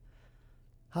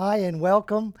Hi and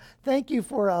welcome. Thank you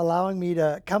for allowing me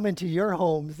to come into your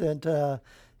homes and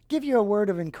give you a word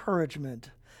of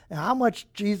encouragement and how much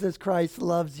Jesus Christ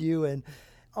loves you and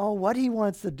what he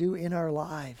wants to do in our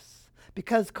lives.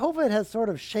 Because COVID has sort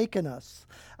of shaken us.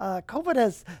 COVID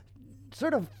has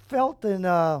sort of felt and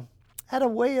had a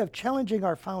way of challenging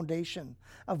our foundation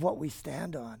of what we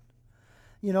stand on.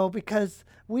 Because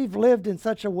we've lived in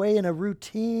such a way in a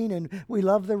routine and we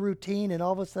love the routine, and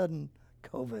all of a sudden,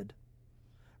 COVID.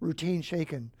 Routine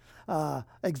shaken,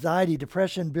 anxiety,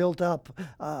 depression built up.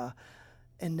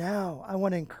 And now I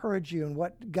want to encourage you in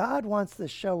what God wants to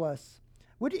show us,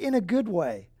 in a good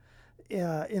way,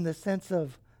 in the sense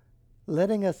of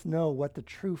letting us know what the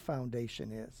true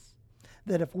foundation is.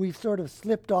 That if we've sort of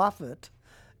slipped off it,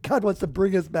 God wants to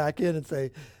bring us back in and say,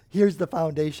 here's the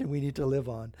foundation we need to live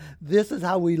on. This is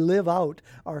how we live out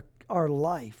our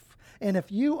life. And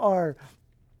if you are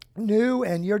new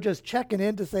and you're just checking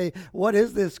in to say, what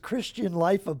is this Christian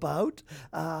life about?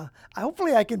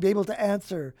 Hopefully I can be able to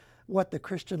answer what the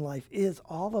Christian life is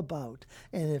all about.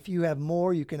 And if you have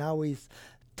more, you can always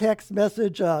text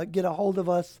message, get a hold of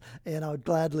us, and I would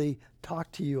gladly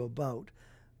talk to you about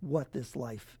what this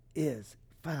life is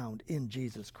found in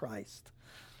Jesus Christ.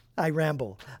 I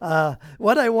ramble.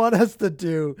 What I want us to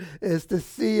do is to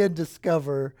see and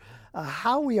discover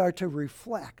how we are to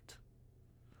reflect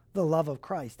the love of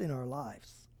Christ in our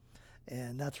lives.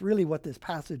 And that's really what this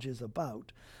passage is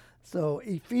about. So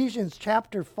Ephesians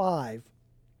chapter 5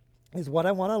 is what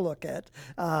I want to look at.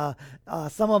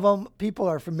 Some of them, people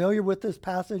are familiar with this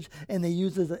passage and they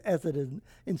use it as an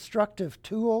instructive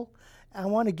tool. I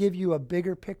want to give you a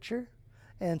bigger picture.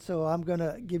 And so I'm going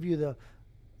to give you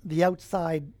the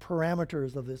outside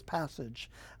parameters of this passage.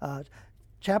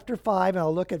 Chapter 5, and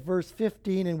I'll look at verse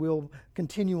 15, and we'll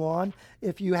continue on.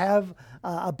 If you have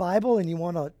a Bible and you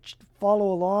want to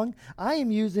follow along, I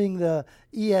am using the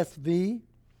ESV,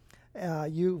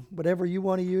 whatever you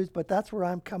want to use, but that's where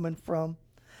I'm coming from.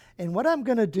 And what I'm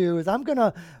going to do is I'm going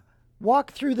to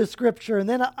walk through the scripture, and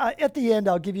then at the end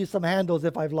I'll give you some handles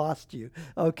if I've lost you,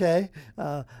 okay?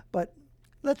 But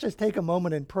let's just take a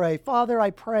moment and pray. Father, I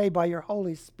pray by your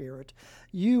Holy Spirit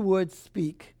you would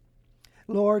speak.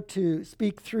 Lord, to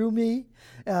speak through me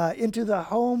into the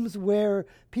homes where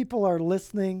people are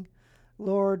listening.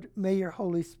 Lord, may your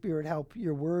Holy Spirit help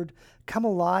your word come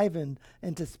alive and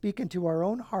to speak into our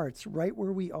own hearts right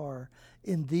where we are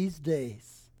in these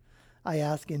days. I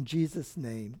ask in Jesus'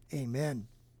 name, amen.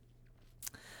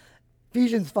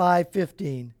 Ephesians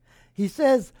 5:15. He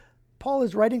says, Paul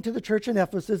is writing to the church in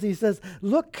Ephesus. He says,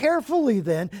 look carefully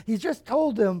then. He's just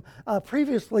told them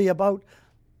previously about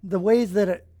the ways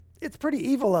that it's pretty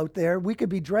evil out there. We could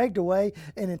be dragged away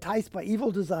and enticed by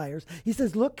evil desires. He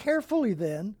says, look carefully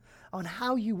then on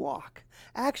how you walk.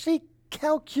 Actually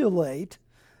calculate.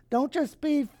 Don't just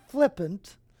be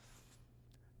flippant,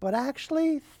 but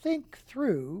actually think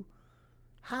through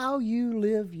how you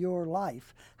live your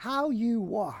life, how you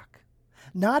walk.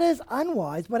 Not as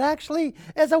unwise, but actually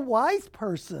as a wise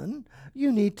person,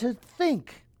 you need to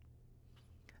think.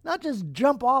 Not just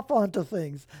jump off onto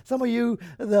things. Some of you,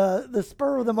 the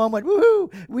spur of the moment,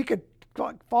 woohoo, we could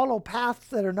follow paths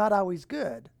that are not always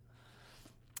good.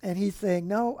 And he's saying,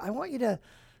 no, I want you to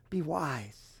be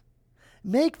wise.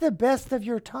 Make the best of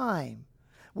your time.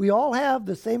 We all have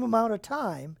the same amount of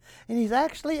time. And he's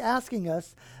actually asking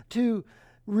us to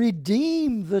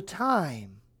redeem the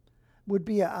time, would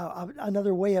be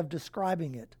another way of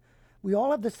describing it. We all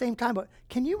have the same time, but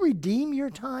can you redeem your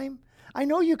time? I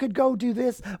know you could go do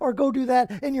this or go do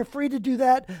that, and you're free to do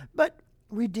that, but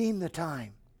redeem the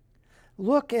time.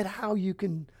 Look at how you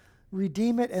can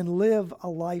redeem it and live a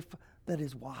life that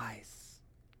is wise.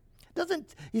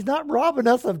 He's not robbing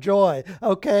us of joy,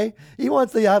 okay? He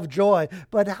wants to have joy,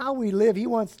 but how we live, he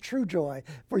wants true joy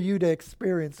for you to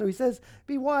experience. So he says,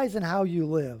 be wise in how you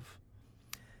live.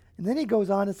 And then he goes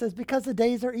on and says, because the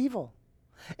days are evil.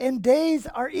 And days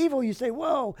are evil. You say,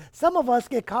 whoa, some of us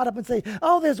get caught up and say,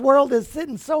 oh, this world is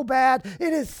sitting so bad.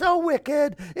 It is so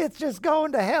wicked. It's just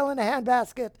going to hell in a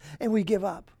handbasket. And we give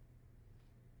up.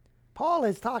 Paul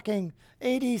is talking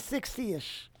 80,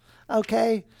 60-ish.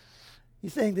 Okay?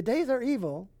 He's saying the days are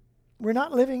evil. We're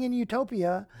not living in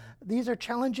utopia. These are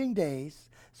challenging days.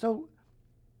 So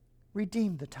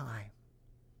redeem the time.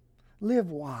 Live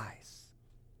wise.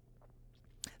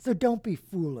 So don't be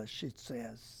foolish, it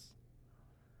says.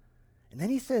 And then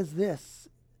he says this,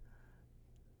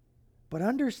 but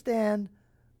understand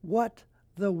what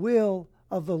the will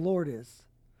of the Lord is.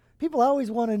 People always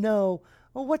want to know,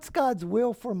 well, what's God's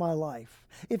will for my life?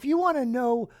 If you want to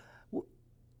know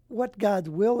what God's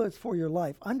will is for your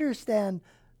life, understand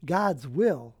God's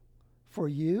will for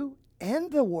you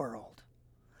and the world.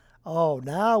 Oh,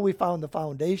 now we found the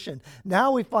foundation.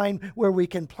 Now we find where we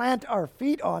can plant our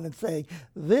feet on and say,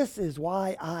 this is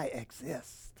why I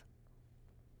exist.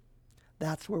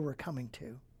 That's where we're coming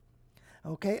to.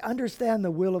 Okay, understand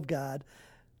the will of God.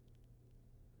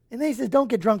 And then he says, don't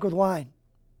get drunk with wine.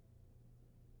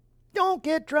 Don't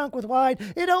get drunk with wine.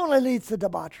 It only leads to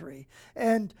debauchery.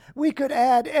 And we could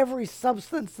add every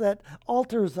substance that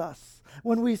alters us.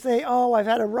 When we say, oh, I've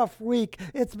had a rough week,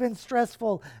 it's been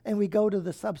stressful, and we go to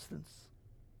the substance.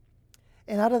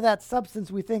 And out of that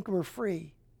substance, we think we're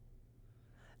free.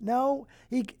 No,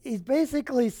 he's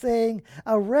basically saying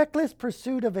a reckless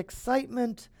pursuit of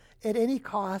excitement at any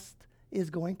cost is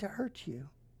going to hurt you.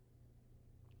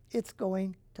 It's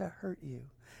going to hurt you.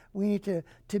 We need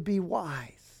to be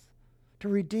wise, to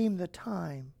redeem the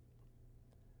time.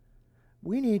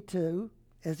 We need to,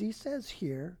 as he says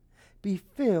here, be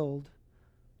filled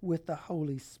with the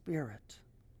Holy Spirit.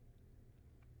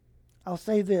 I'll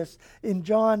say this. In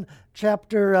John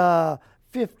chapter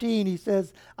 15, he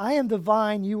says, I am the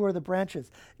vine, you are the branches.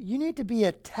 You need to be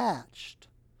attached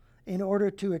in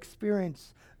order to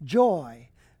experience joy,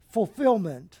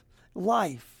 fulfillment,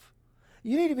 life.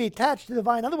 You need to be attached to the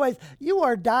vine. Otherwise, you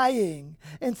are dying.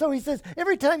 And so he says,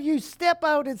 every time you step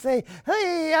out and say,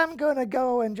 hey, I'm going to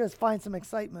go and just find some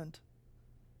excitement,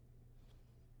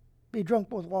 be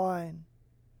drunk with wine,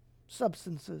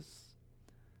 substances,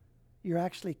 you're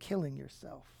actually killing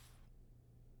yourself.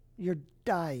 You're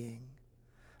dying.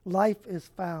 Life is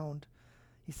found,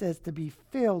 he says, to be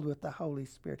filled with the Holy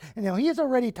Spirit. And now he has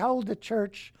already told the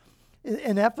church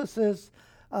in Ephesus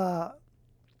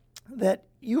that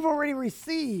you've already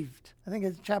received, I think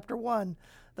it's chapter 1,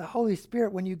 the Holy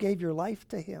Spirit when you gave your life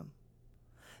to him.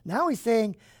 Now he's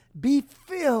saying, be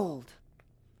filled.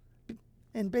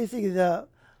 And basically the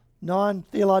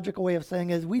non-theological way of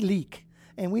saying is we leak.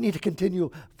 And we need to continue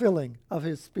filling of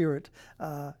his Spirit.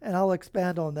 And I'll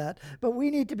expand on that. But we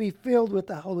need to be filled with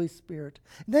the Holy Spirit.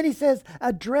 And then he says,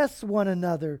 address one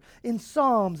another in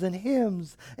psalms and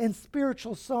hymns and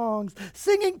spiritual songs,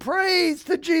 singing praise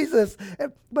to Jesus.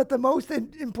 But the most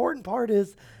important part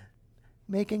is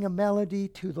making a melody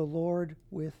to the Lord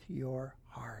with your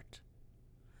heart.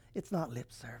 It's not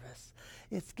lip service.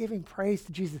 It's giving praise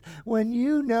to Jesus. When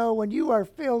you are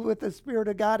filled with the Spirit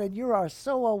of God and you are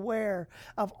so aware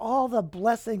of all the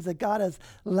blessings that God has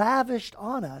lavished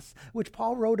on us, which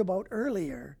Paul wrote about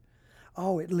earlier,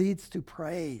 it leads to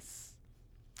praise.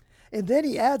 And then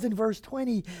he adds in verse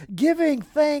 20, giving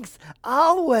thanks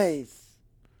always.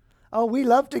 Oh, we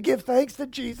love to give thanks to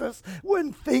Jesus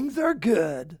when things are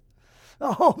good.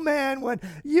 Oh man, when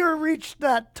you reach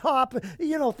that top,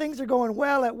 things are going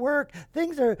well at work,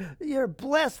 you're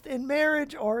blessed in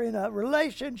marriage or in a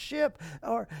relationship,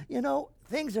 or,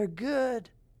 things are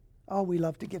good. Oh, we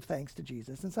love to give thanks to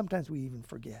Jesus, and sometimes we even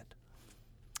forget.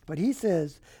 But he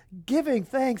says, giving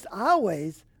thanks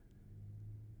always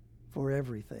for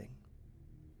everything.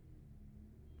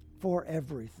 For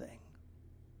everything.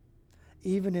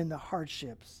 Even in the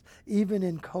hardships, even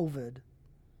in COVID.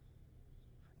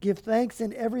 Give thanks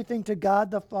in everything to God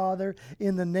the Father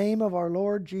in the name of our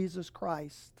Lord Jesus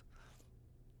Christ.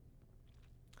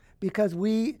 Because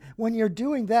when you're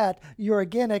doing that, you're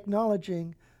again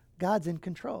acknowledging God's in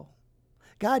control.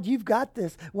 God, you've got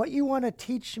this. What you want to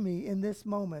teach me in this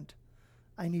moment,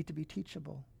 I need to be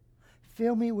teachable.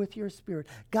 Fill me with your Spirit.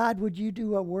 God, would you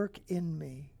do a work in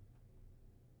me?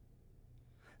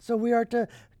 So we are to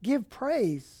give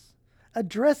praise.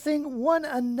 Addressing one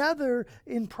another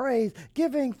in praise,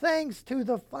 giving thanks to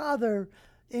the Father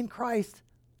in Christ.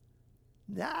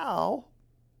 Now,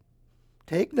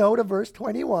 take note of verse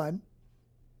 21.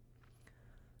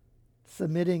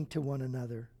 Submitting to one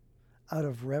another out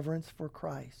of reverence for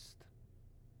Christ.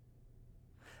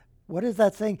 What is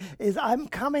that saying? Is I'm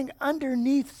coming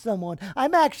underneath someone.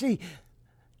 I'm actually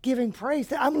giving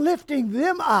praise. I'm lifting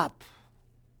them up.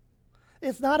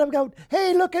 It's not about,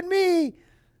 hey, look at me.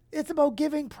 It's about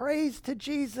giving praise to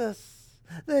Jesus,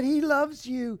 that he loves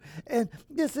you. And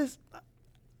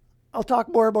I'll talk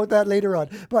more about that later on.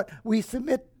 But we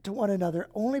submit to one another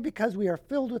only because we are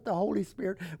filled with the Holy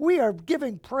Spirit. We are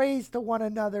giving praise to one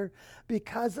another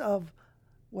because of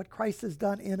what Christ has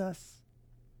done in us,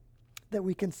 that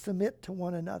we can submit to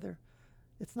one another.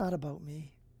 It's not about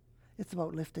me. It's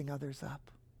about lifting others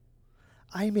up.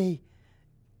 I may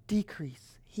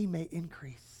decrease, he may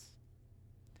increase.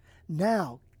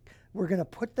 Now, we're going to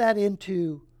put that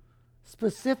into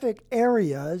specific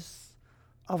areas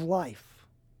of life.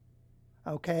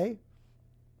 Okay?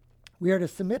 We are to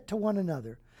submit to one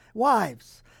another.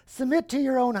 Wives, submit to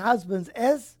your own husbands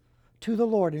as to the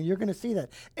Lord. And you're going to see that.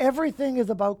 Everything is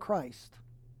about Christ.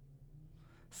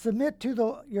 submit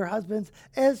to your husbands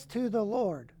as to the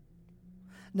Lord.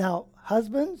 Now,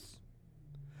 husbands,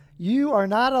 you are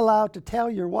not allowed to tell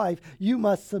your wife you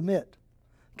must submit,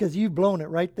 because you've blown it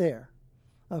right there.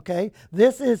 Okay?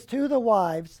 This is to the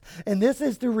wives, and this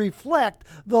is to reflect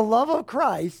the love of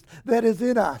Christ that is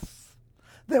in us.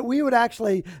 That we would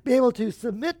actually be able to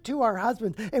submit to our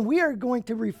husbands, and we are going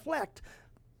to reflect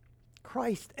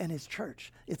Christ and his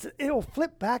church. It'll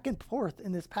flip back and forth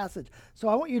in this passage. So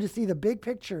I want you to see the big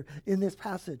picture in this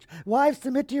passage. Wives,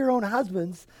 submit to your own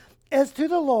husbands as to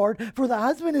the Lord, for the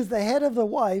husband is the head of the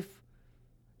wife,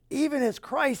 even as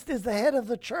Christ is the head of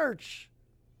the church.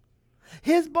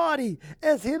 His body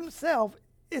as himself,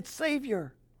 its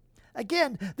Savior.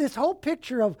 Again, this whole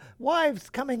picture of wives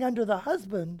coming under the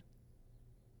husband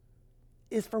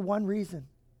is for one reason: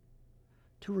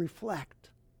 to reflect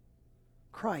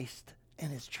Christ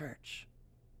and his church.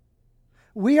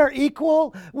 We are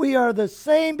equal. We are the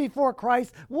same before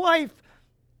Christ. Wife,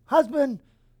 husband,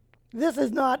 this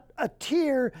is not a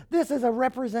tier. This is a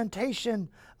representation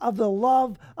of the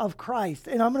love of Christ.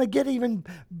 And I'm going to get even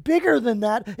bigger than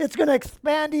that. It's going to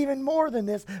expand even more than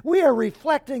this. We are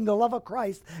reflecting the love of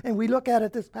Christ. And we look at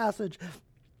it, this passage,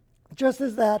 just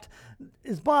as that,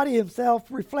 his body himself,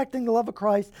 reflecting the love of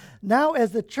Christ. Now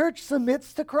as the church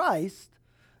submits to Christ,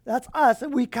 that's us,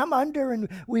 and we come under and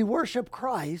we worship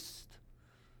Christ,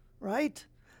 right?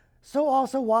 So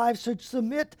also wives should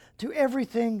submit to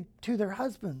everything to their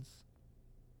husbands.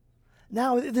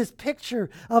 Now, this picture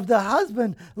of the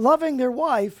husband loving their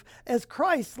wife as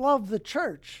Christ loved the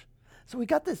church. So we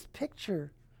got this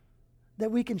picture that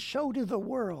we can show to the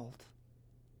world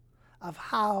of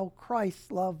how Christ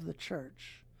loved the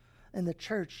church, and the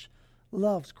church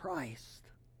loves Christ.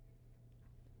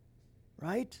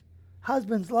 Right?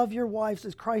 Husbands, love your wives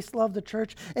as Christ loved the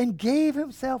church and gave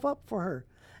himself up for her.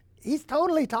 He's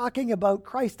totally talking about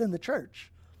Christ and the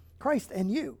church. Christ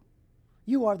and you.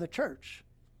 You are the church.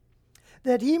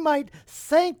 That he might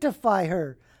sanctify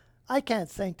her. I can't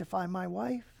sanctify my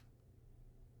wife,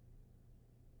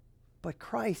 but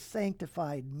Christ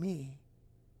sanctified me.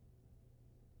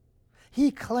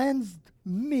 He cleansed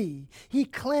me. He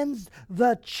cleansed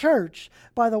the church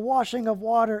by the washing of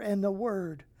water and the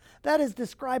word. That is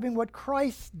describing what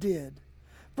Christ did.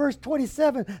 Verse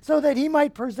 27, so that he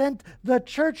might present the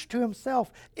church to himself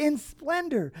in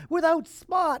splendor, without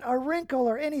spot or wrinkle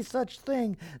or any such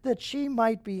thing, that she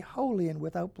might be holy and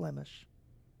without blemish.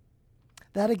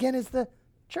 That again is the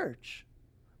church,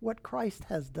 what Christ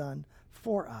has done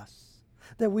for us,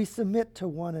 that we submit to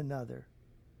one another.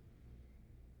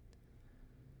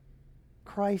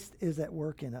 Christ is at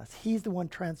work in us. He's the one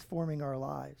transforming our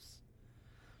lives.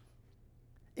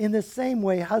 In the same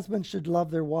way, husbands should love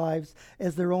their wives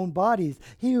as their own bodies.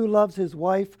 He who loves his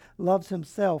wife loves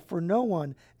himself, for no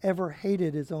one ever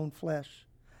hated his own flesh,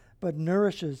 but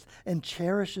nourishes and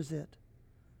cherishes it,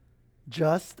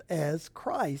 just as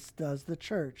Christ does the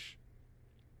church,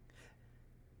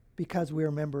 because we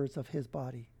are members of his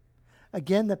body.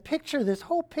 Again, the picture, this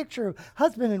whole picture of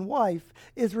husband and wife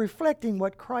is reflecting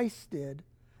what Christ did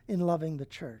in loving the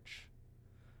church.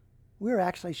 We're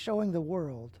actually showing the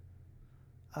world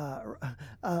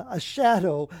a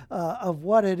shadow of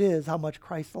what it is, how much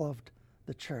Christ loved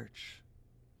the church.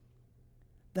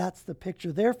 That's the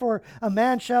picture. Therefore, a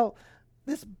man shall,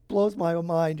 this blows my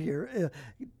mind here.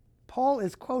 Paul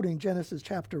is quoting Genesis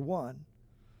chapter 1.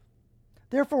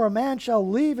 Therefore, a man shall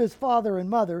leave his father and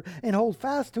mother and hold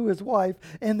fast to his wife,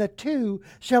 and the two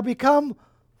shall become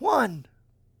one.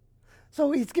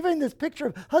 So he's giving this picture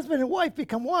of husband and wife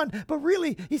become one, but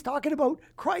really he's talking about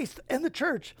Christ and the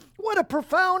church. What a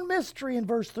profound mystery in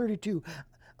verse 32.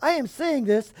 I am saying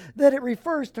this, that it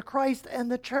refers to Christ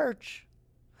and the church.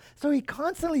 So he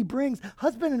constantly brings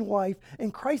husband and wife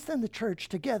and Christ and the church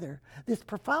together. This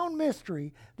profound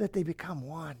mystery that they become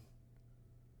one.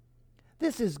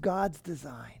 This is God's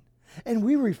design. And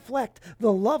we reflect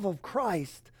the love of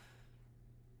Christ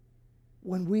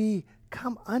when we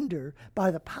come under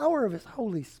by the power of his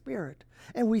Holy Spirit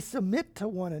and we submit to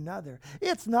one another.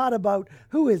 It's not about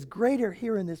who is greater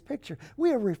here in this picture.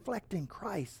 We are reflecting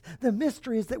Christ. The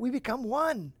mystery is that we become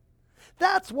one.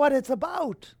 That's what it's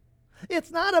about.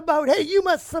 It's not about, hey, you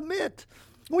must submit.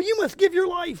 Well, you must give your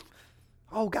life.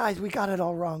 Oh, guys, we got it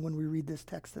all wrong when we read this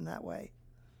text in that way.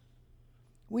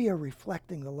 We are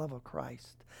reflecting the love of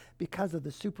Christ because of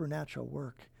the supernatural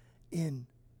work in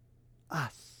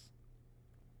us.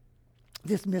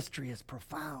 This mystery is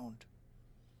profound.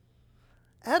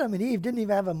 Adam and Eve didn't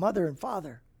even have a mother and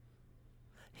father.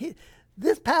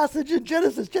 This passage in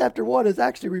Genesis chapter 1 is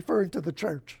actually referring to the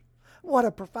church. What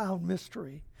a profound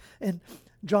mystery. And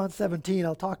John 17,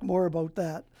 I'll talk more about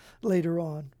that later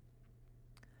on.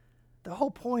 The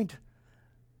whole point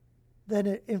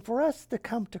and for us to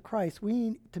come to Christ, we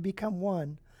need to become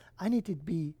one. I need to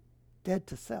be dead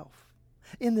to self.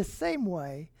 In the same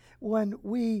way, when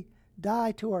we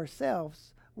die to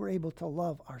ourselves, we're able to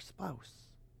love our spouse.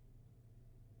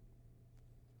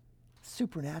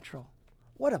 Supernatural.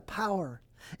 What a power.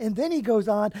 And then he goes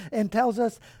on and tells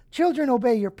us, children,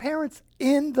 obey your parents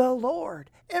in the Lord.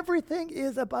 Everything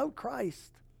is about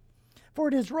Christ. For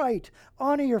it is right,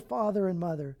 honor your father and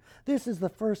mother. This is the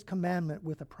first commandment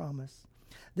with a promise,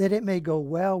 that it may go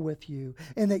well with you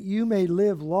and that you may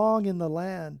live long in the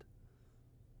land.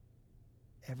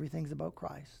 Everything's about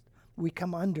Christ. We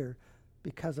come under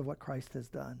because of what Christ has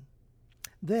done.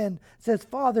 Then it says,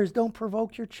 fathers, don't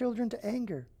provoke your children to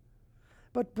anger,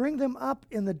 but bring them up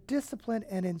in the discipline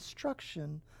and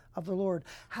instruction of the Lord.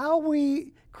 How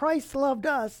Christ loved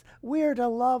us, we're to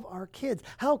love our kids.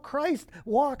 How Christ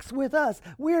walks with us,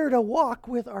 we're to walk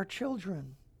with our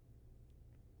children.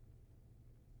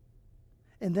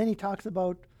 And then he talks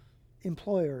about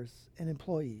employers and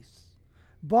employees.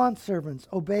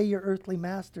 Bondservants, obey your earthly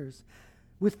masters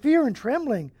with fear and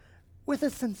trembling, with a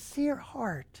sincere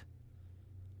heart.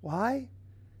 Why?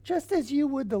 Just as you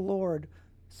would the Lord,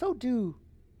 so do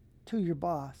to your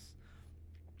boss.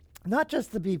 Not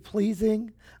just to be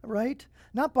pleasing, right?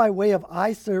 Not by way of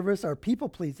eye service or people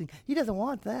pleasing. He doesn't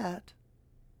want that.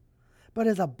 But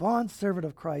as a bondservant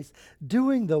of Christ,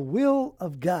 doing the will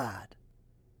of God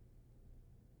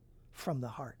from the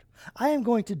heart. I am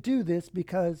going to do this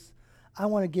because I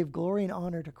want to give glory and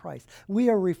honor to Christ. We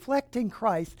are reflecting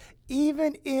Christ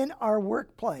even in our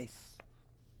workplace.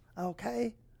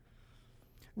 Okay?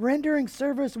 Rendering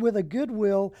service with a good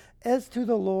will as to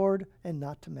the Lord and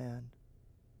not to man.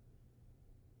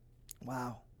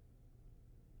 Wow.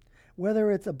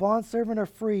 Whether it's a bondservant or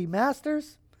free.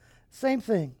 Masters, same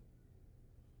thing.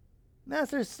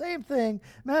 Masters, same thing.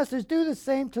 Masters, do the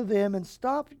same to them and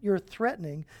stop your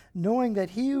threatening, knowing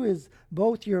that he who is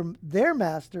both their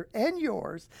master and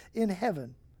yours in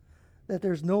heaven, that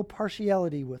there's no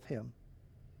partiality with him.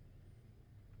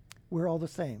 We're all the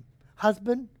same.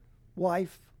 Husband,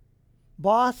 wife,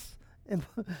 boss, and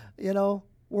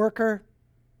worker,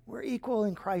 we're equal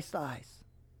in Christ's eyes.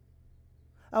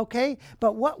 Okay?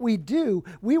 But what we do,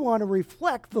 we want to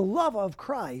reflect the love of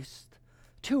Christ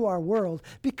to our world.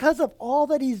 Because of all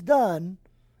that he's done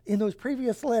in those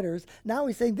previous letters, now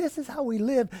he's saying this is how we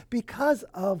live because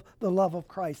of the love of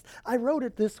Christ. I wrote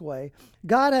it this way.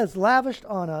 God has lavished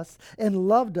on us and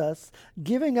loved us,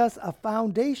 giving us a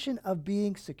foundation of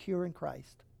being secure in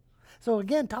Christ. So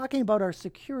again, talking about our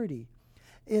security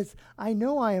is, I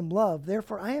know I am loved,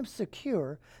 therefore I am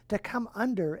secure to come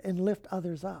under and lift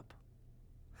others up.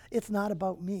 It's not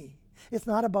about me. It's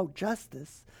not about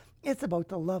justice. It's about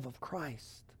the love of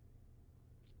Christ.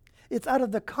 It's out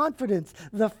of the confidence,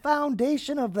 the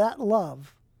foundation of that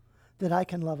love, that I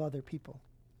can love other people.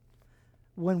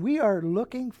 When we are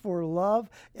looking for love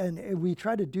and we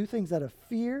try to do things out of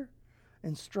fear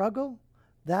and struggle,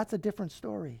 that's a different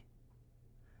story.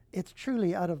 It's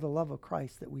truly out of the love of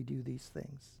Christ that we do these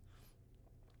things.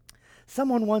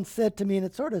 Someone once said to me, and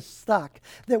it sort of stuck,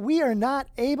 that we are not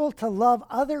able to love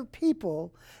other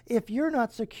people if you're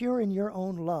not secure in your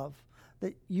own love,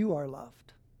 that you are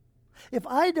loved. If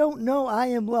I don't know I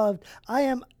am loved, I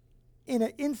am in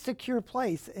an insecure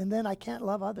place, and then I can't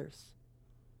love others.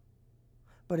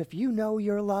 But if you know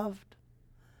you're loved,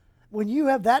 when you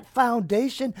have that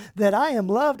foundation that I am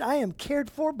loved, I am cared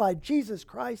for by Jesus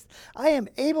Christ, I am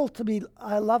able to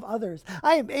love others.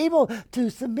 I am able to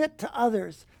submit to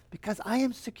others because I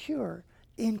am secure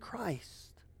in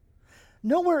Christ.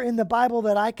 Nowhere in the Bible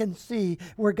that I can see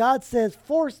where God says,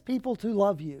 force people to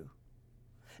love you.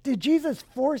 Did Jesus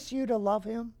force you to love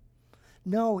him?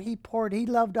 No, he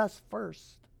loved us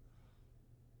first.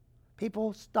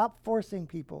 People, stop forcing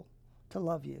people to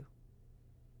love you.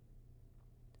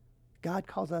 God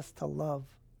calls us to love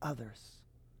others,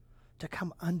 to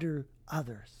come under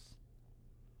others.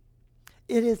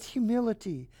 It is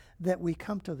humility that we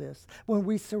come to this when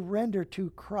we surrender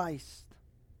to Christ.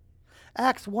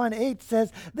 Acts 1:8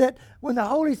 says that when the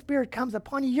Holy Spirit comes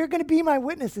upon you, you're going to be my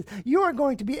witnesses. You are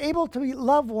going to be able to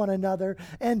love one another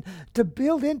and to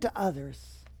build into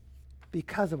others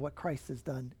because of what Christ has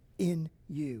done in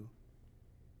you.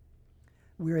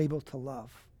 We're able to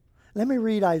love. Let me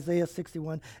read Isaiah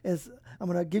 61. As I'm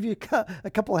going to give you a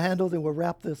couple of handles and we'll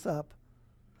wrap this up.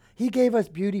 He gave us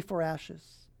beauty for ashes,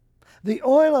 the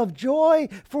oil of joy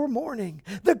for mourning,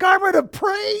 the garment of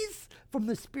praise from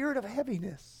the spirit of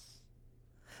heaviness,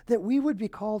 that we would be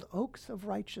called oaks of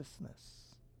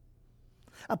righteousness,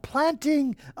 a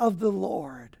planting of the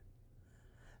Lord,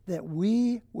 that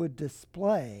we would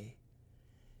display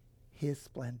his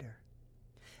splendor.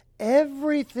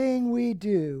 Everything we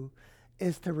do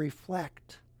is to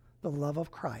reflect the love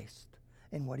of Christ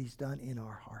and what he's done in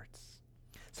our hearts.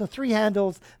 So 3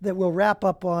 handles that we'll wrap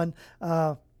up on.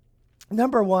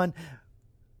 Number 1,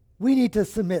 we need to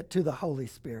submit to the Holy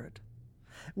Spirit.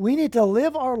 We need to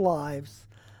live our lives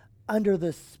under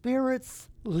the Spirit's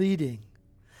leading.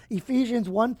 Ephesians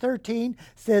 1:13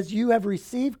 says, you have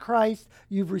received Christ,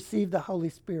 you've received the Holy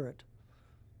Spirit.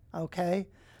 Okay?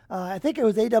 I think it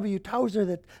was A.W. Tozer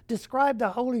that described the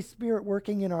Holy Spirit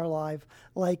working in our life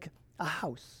like a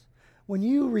house. When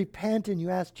you repent and you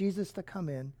ask Jesus to come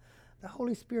in, the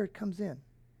Holy Spirit comes in.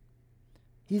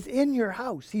 He's in your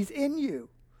house. He's in you.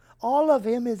 All of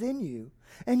him is in you.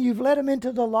 And you've let him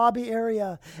into the lobby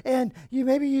area. And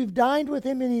maybe you've dined with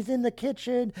him and he's in the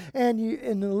kitchen and you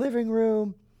in the living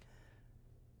room.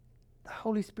 The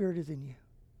Holy Spirit is in you.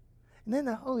 And then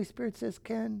the Holy Spirit says,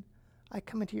 can I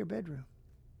come into your bedroom?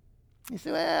 You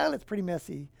say, well, it's pretty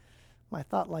messy. My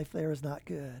thought life there is not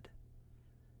good.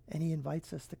 And he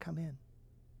invites us to come in.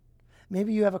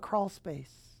 Maybe you have a crawl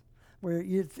space where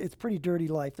it's pretty dirty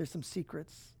life. There's some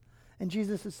secrets. And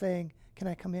Jesus is saying, can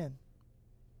I come in?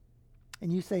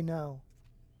 And you say no.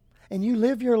 And you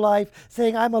live your life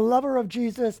saying, I'm a lover of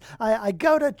Jesus. I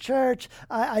go to church.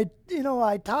 I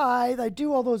tithe. I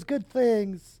do all those good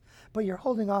things. But you're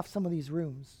holding off some of these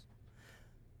rooms.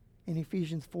 In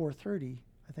Ephesians 4:30,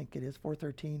 I think it is,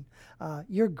 4:13,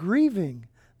 you're grieving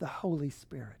the Holy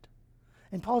Spirit.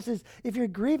 And Paul says, if you're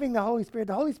grieving the Holy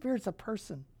Spirit's a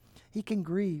person. He can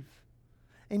grieve.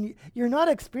 And you're not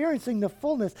experiencing the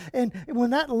fullness. And when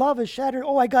that love is shattered,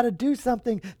 I got to do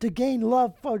something to gain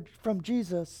love from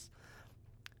Jesus.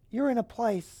 You're in a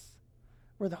place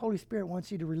where the Holy Spirit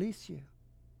wants you to release you.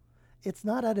 It's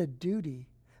not out of duty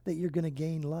that you're going to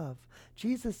gain love.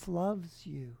 Jesus loves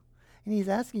you. And he's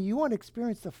asking, you want to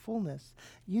experience the fullness.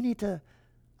 You need to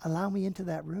allow me into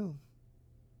that room,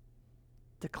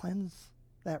 to cleanse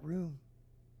that room.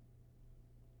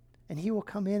 And he will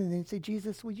come in and then say,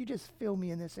 Jesus, will you just fill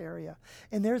me in this area?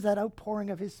 And there's that outpouring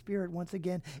of his Spirit once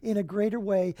again in a greater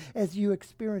way as you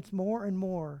experience more and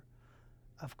more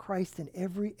of Christ in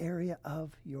every area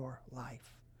of your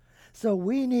life. So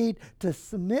we need to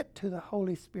submit to the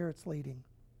Holy Spirit's leading.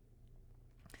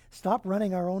 Stop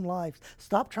running our own lives.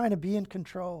 Stop trying to be in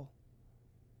control.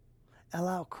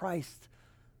 Allow Christ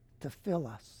to fill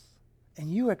us.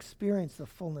 And you experience the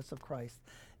fullness of Christ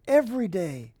every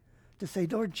day to say,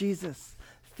 Lord Jesus,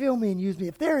 fill me and use me.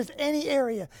 If there is any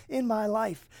area in my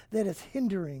life that is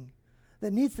hindering,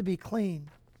 that needs to be clean,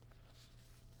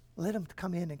 let him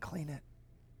come in and clean it.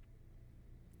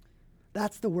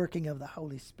 That's the working of the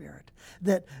Holy Spirit.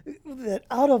 That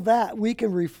out of that, we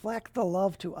can reflect the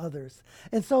love to others.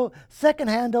 And so, second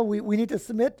handle, we need to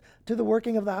submit to the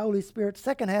working of the Holy Spirit.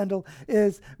 Second handle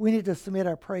is we need to submit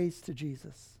our praise to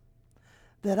Jesus.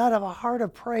 That out of a heart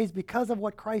of praise, because of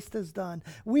what Christ has done,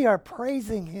 we are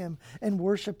praising him and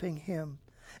worshiping him.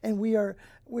 And we're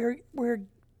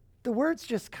the words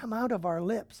just come out of our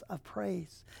lips of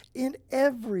praise in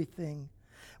everything.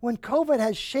 When COVID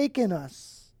has shaken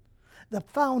us, the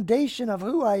foundation of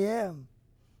who I am,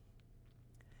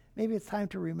 maybe it's time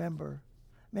to remember,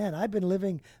 man, I've been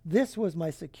living, this was my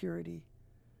security.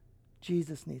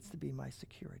 Jesus needs to be my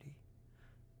security,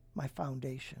 my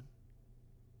foundation.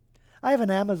 I have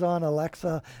an Amazon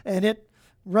Alexa, and it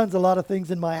runs a lot of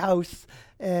things in my house,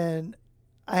 and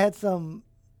I had some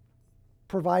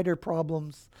provider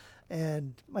problems,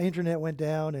 and my internet went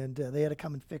down, and they had to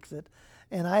come and fix it,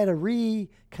 and I had to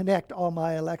reconnect all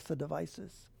my Alexa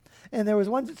devices. And there was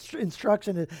one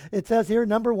instruction. It says here,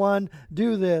 number 1,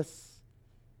 do this.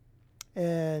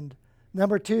 And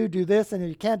number 2, do this. And if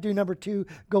you can't do number 2,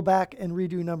 go back and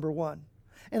redo number 1.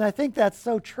 And I think that's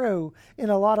so true in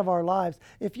a lot of our lives.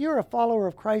 If you're a follower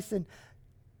of Christ and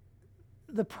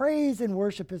the praise and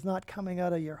worship is not coming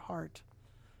out of your heart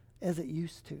as it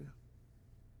used to,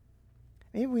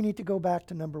 maybe we need to go back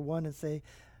to number 1 and say,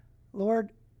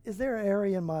 Lord, is there an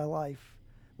area in my life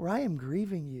where I am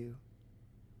grieving you?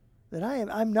 That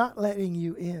I'm not letting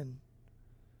you in.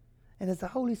 And as the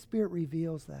Holy Spirit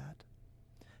reveals that,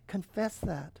 confess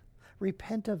that,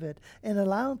 repent of it, and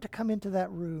allow him to come into that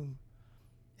room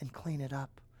and clean it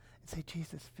up. And say,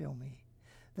 Jesus, fill me,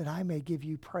 that I may give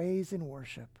you praise and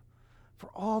worship for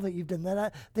all that you've done.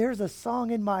 There's a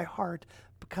song in my heart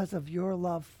because of your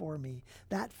love for me,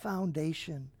 that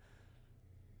foundation.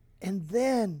 And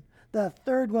then the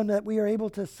third one, that we are able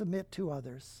to submit to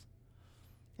others.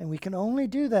 And we can only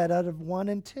do that out of 1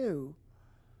 and 2.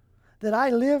 That I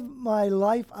live my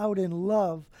life out in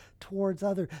love towards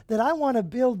others. That I want to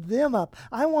build them up.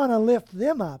 I want to lift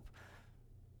them up.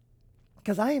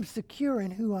 because I am secure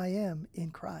in who I am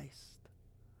in Christ.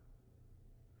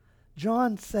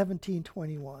 John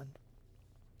 17:21.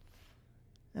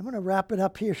 I'm going to wrap it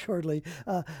up here shortly.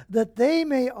 That they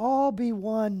may all be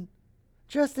one,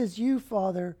 just as you,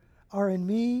 Father, are in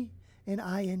me and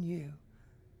I in you.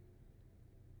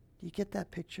 Do you get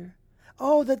that picture?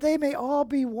 Oh, that they may all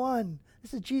be one.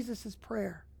 This is Jesus'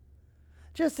 prayer.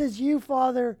 Just as you,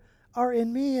 Father, are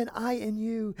in me and I in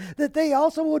you, that they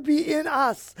also would be in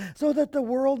us, so that the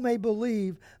world may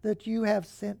believe that you have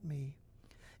sent me.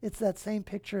 It's that same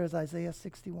picture as Isaiah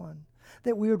 61,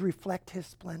 that we would reflect his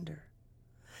splendor.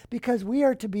 Because we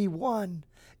are to be one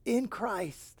in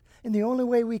Christ. And the only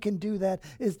way we can do that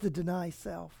is to deny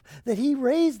self. That he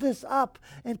raised us up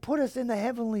and put us in the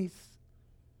heavenlies.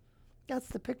 That's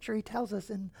the picture he tells us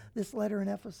in this letter in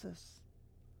Ephesus.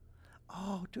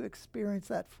 Oh, to experience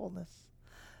that fullness.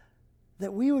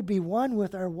 That we would be one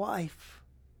with our wife.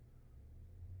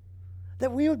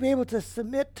 That we would be able to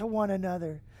submit to one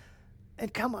another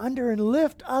and come under and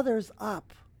lift others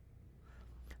up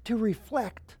to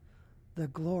reflect the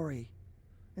glory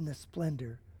and the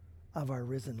splendor of our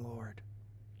risen Lord.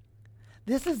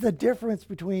 This is the difference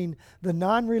between the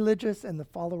non-religious and the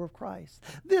follower of Christ.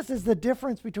 This is the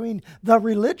difference between the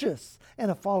religious and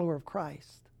a follower of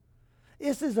Christ.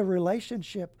 This is a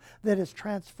relationship that is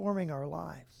transforming our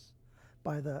lives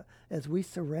as we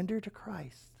surrender to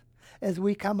Christ, as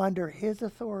we come under his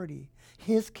authority,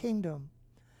 his kingdom,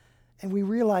 and we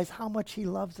realize how much he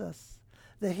loves us,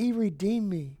 that he redeemed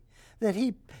me, that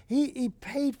he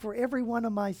paid for every one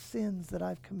of my sins that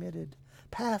I've committed,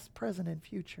 past, present, and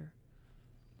future.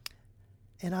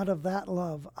 And out of that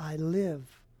love, I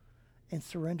live and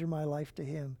surrender my life to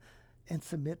him and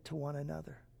submit to one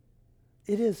another.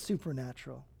 It is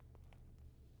supernatural.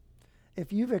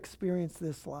 If you've experienced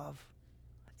this love,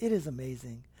 it is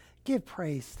amazing. Give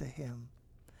praise to him.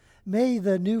 May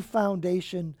the new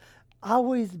foundation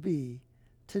always be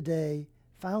today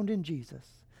found in Jesus,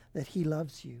 that he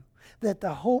loves you, that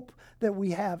the hope that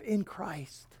we have in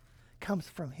Christ comes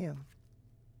from him,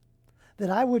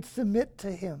 that I would submit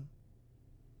to him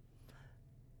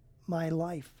my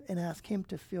life and ask him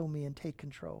to fill me and take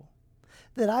control,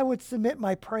 that I would submit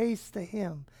my praise to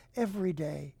him every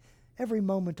day, every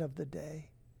moment of the day,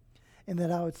 and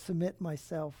that I would submit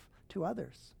myself to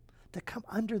others, to come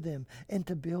under them and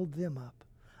to build them up.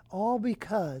 All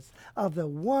because of the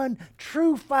one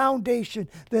true foundation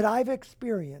that I've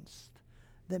experienced,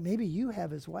 that maybe you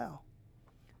have as well.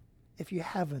 If you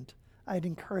haven't, I'd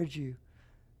encourage you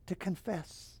to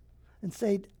confess and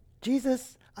say,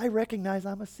 Jesus, I recognize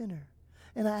I'm a sinner,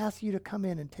 and I ask you to come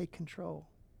in and take control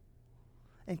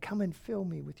and come and fill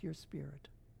me with your Spirit.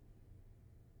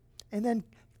 And then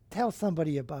tell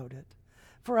somebody about it.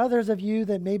 For others of you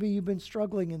that maybe you've been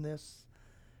struggling in this,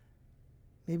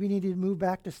 maybe you need to move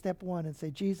back to step one and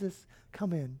say, Jesus,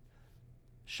 come in.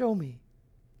 Show me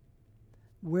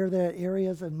where there are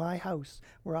areas in my house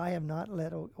where I have not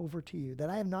led over to you,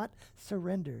 that I have not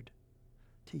surrendered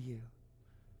to you.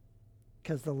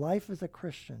 Because the life as a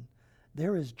Christian,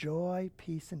 there is joy,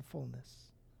 peace, and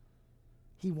fullness.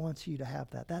 He wants you to have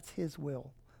that. That's his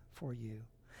will for you.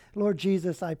 Lord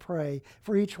Jesus, I pray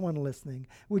for each one listening.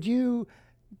 Would you,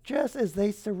 just as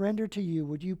they surrender to you,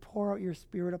 would you pour out your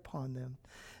Spirit upon them?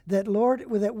 That, Lord,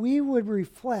 that we would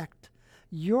reflect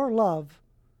your love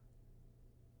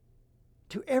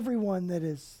to everyone that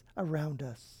is around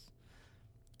us,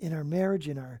 in our marriage,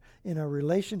 in our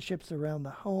relationships around the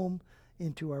home,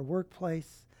 into our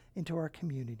workplace, into our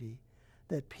community,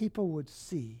 that people would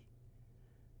see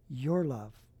your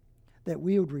love, that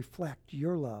we would reflect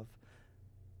your love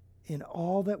in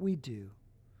all that we do.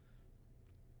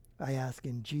 I ask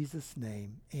in Jesus'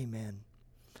 name, amen.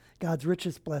 God's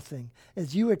richest blessing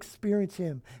as you experience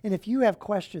him. And if you have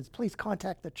questions, please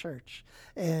contact the church.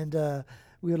 And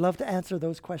we would love to answer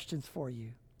those questions for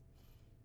you.